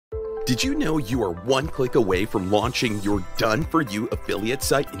Did you know you are one click away from launching your done-for-you affiliate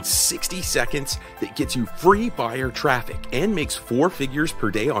site in 60 seconds that gets you free buyer traffic and makes 4 figures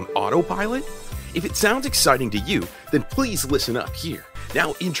per day on autopilot? If it sounds exciting to you, then please listen up here.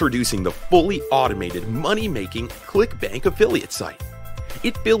 Now introducing the fully automated money-making ClickBank affiliate site.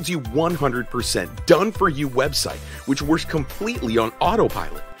 It builds you 100% done-for-you website, which works completely on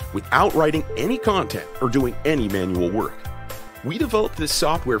autopilot without writing any content or doing any manual work. We developed this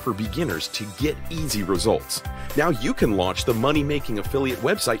software for beginners to get easy results. Now you can launch the money-making affiliate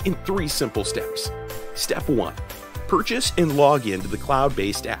website in 3 simple steps. Step 1. Purchase and log in to the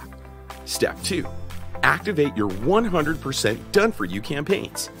cloud-based app. Step 2. Activate your 100% done-for-you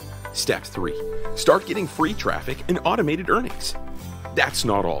campaigns. Step 3. Start getting free traffic and automated earnings. That's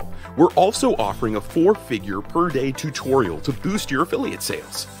not all. We're also offering a 4-figure per day tutorial to boost your affiliate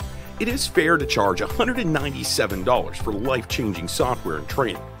sales. It is fair to charge $197 for life-changing software and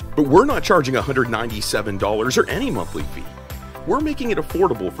training, but we're not charging $197 or any monthly fee. We're making it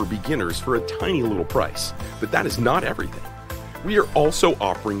affordable for beginners for a tiny little price, but that is not everything. We are also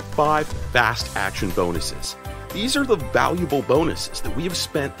offering 5 fast action bonuses. These are the valuable bonuses that we have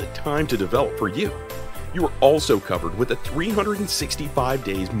spent the time to develop for you. You are also covered with a 365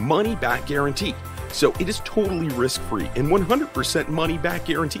 days money-back guarantee, so it is totally risk-free and 100% money-back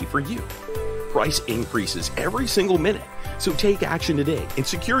guarantee for you. Price increases every single minute, so take action today and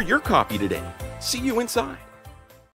secure your copy today. See you inside.